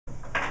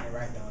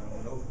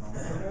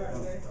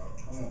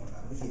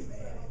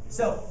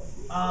So,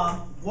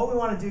 what we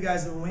want to do,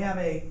 guys, is when we have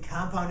a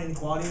compound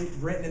inequality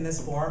written in this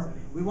form,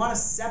 we want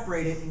to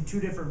separate it in two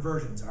different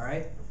versions, all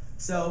right?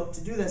 So,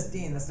 to do this,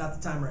 Dean, that's not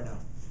the time right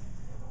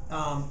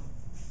now.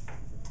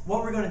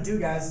 What we're going to do,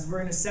 guys, is we're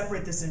going to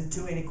separate this into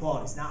two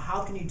inequalities. Now,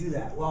 how can you do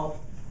that? Well,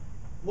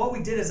 what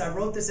we did is I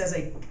wrote this as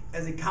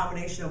a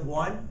combination of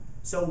one.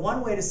 So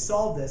one way to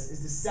solve this is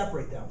to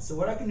separate them. So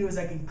what I can do is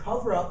I can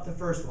cover up the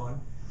first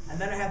one, and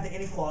then I have the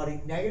inequality,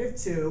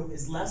 -2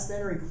 is less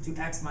than or equal to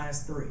x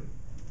minus 3.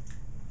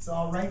 So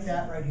I'll write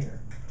that right here.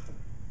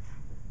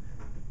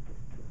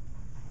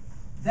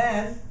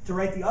 Then, to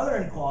write the other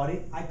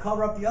inequality, I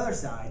cover up the other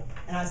side,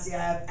 and I see I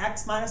have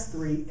x minus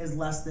 3 is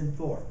less than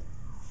 4.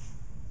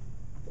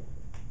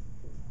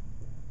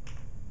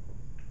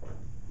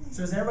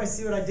 So does everybody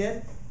see what I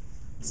did?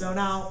 So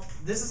now,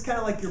 this is kind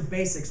of like your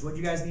basics, what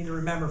you guys need to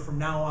remember from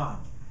now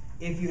on.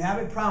 If you have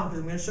a problem, because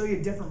I'm going to show you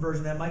a different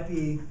version that might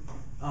be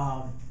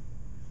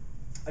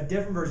a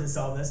different version of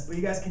solving this, but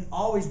you guys can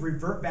always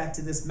revert back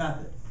to this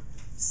method.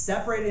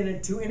 Separate it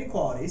into two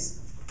inequalities,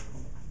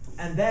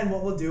 and then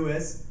what we'll do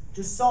is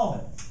just solve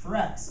it for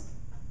x.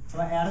 So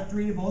I added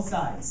 3 to both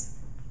sides.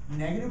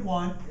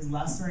 -1 is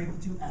less than or equal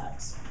to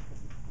x.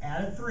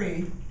 Added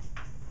 3,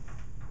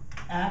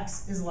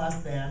 x is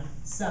less than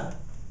 7.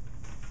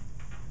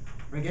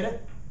 Everybody get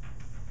it?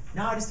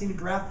 Now I just need to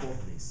graph both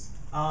of these.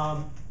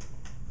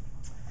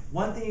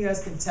 One thing you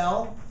guys can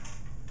tell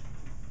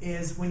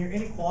is when your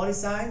inequality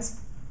signs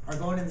are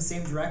going in the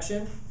same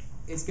direction,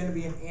 it's going to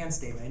be an and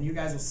statement, and you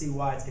guys will see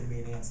why it's going to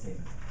be an and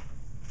statement.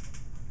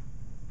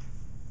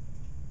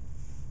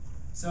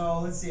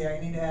 So let's see, I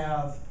need to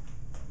have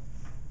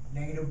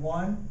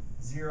 -1,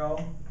 0,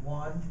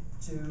 1,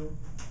 2,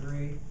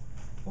 3,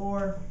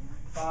 4,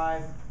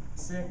 5,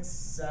 6,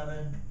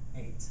 7,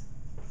 8.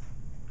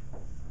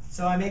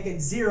 So I make a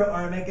zero, or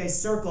I make a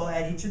circle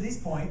at each of these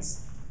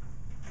points.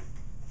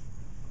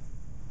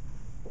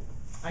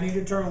 I need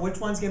to determine which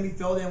one's going to be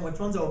filled in, which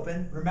one's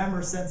open.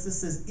 Remember, since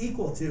this is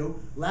equal to,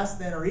 less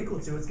than or equal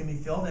to, it's going to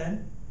be filled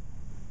in.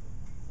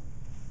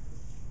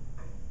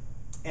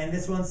 And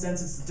this one,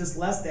 since it's just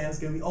less than, it's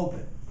going to be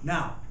open.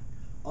 Now,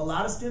 a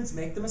lot of students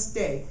make the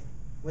mistake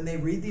when they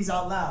read these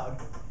out loud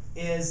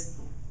is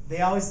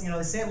they always,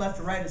 they say it left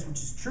to right,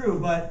 which is true,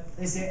 but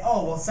they say,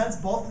 oh, well, since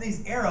both of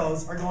these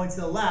arrows are going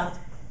to the left,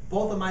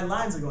 both of my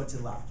lines are going to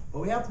the left. But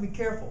we have to be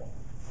careful.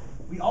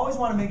 We always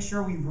want to make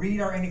sure we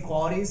read our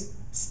inequalities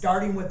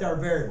starting with our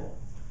variable.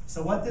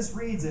 So what this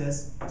reads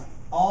is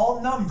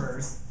all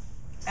numbers,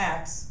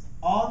 x,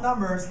 all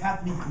numbers have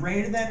to be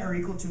greater than or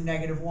equal to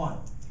 -1.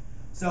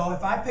 So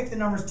if I pick the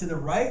numbers to the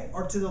right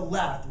or to the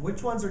left,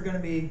 which ones are going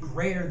to be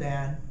greater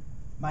than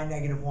my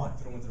 -1?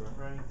 The one to the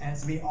right. And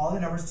it's going to be all the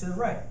numbers to the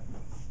right.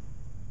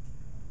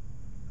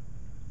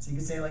 So you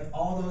can say like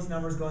all those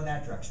numbers go in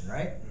that direction,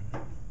 right?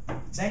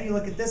 Then you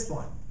look at this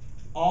one.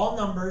 All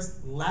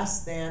numbers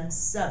less than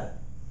 7.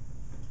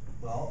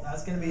 Well,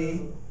 that's going to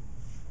be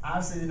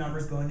obviously the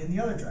numbers going in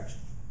the other direction.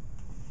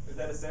 Is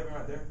that a 7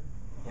 right there?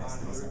 Yes,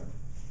 Behind the 3?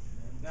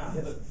 Nah,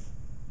 Yes. look.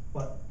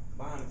 What?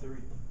 Behind the 3.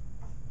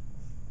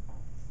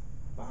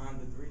 Behind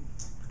the 3.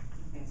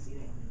 You can't see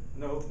that.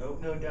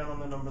 No, down on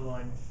the number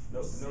line.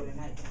 no. Sit in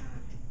that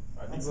behind.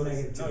 Right, That's you go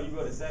 -2. to, no, you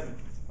go to 7.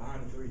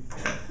 Behind the 3.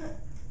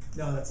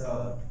 No, that's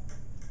a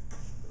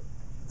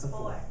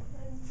 4.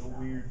 The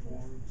weird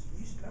forms.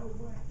 You slow,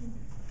 boy.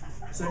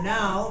 So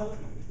now,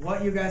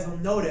 what you guys will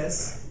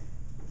notice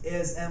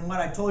is, and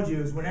what I told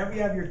you is, whenever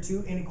you have your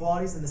two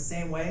inequalities in the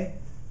same way,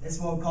 this is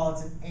what we call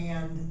it's an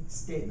and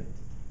statement.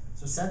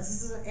 So since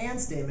this is an and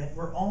statement,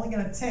 we're only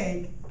going to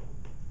take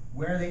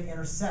where they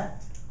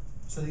intersect.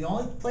 So the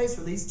only place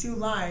where these two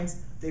lines,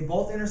 they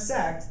both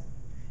intersect,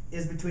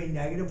 is between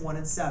 -1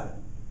 and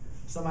 7.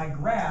 So my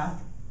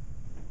graph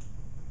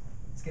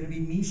is going to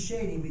be me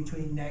shading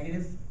between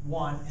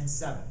 -1 and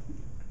 7.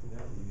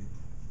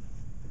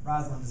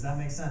 Rosalind, does that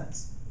make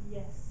sense?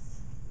 Yes.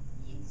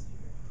 Yes,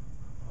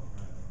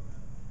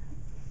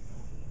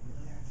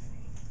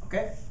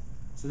 Okay?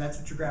 So that's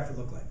what your graph would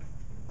look like.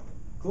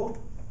 Cool?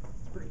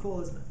 It's pretty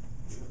cool, isn't it?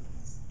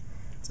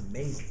 It's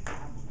amazing.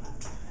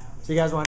 So you guys want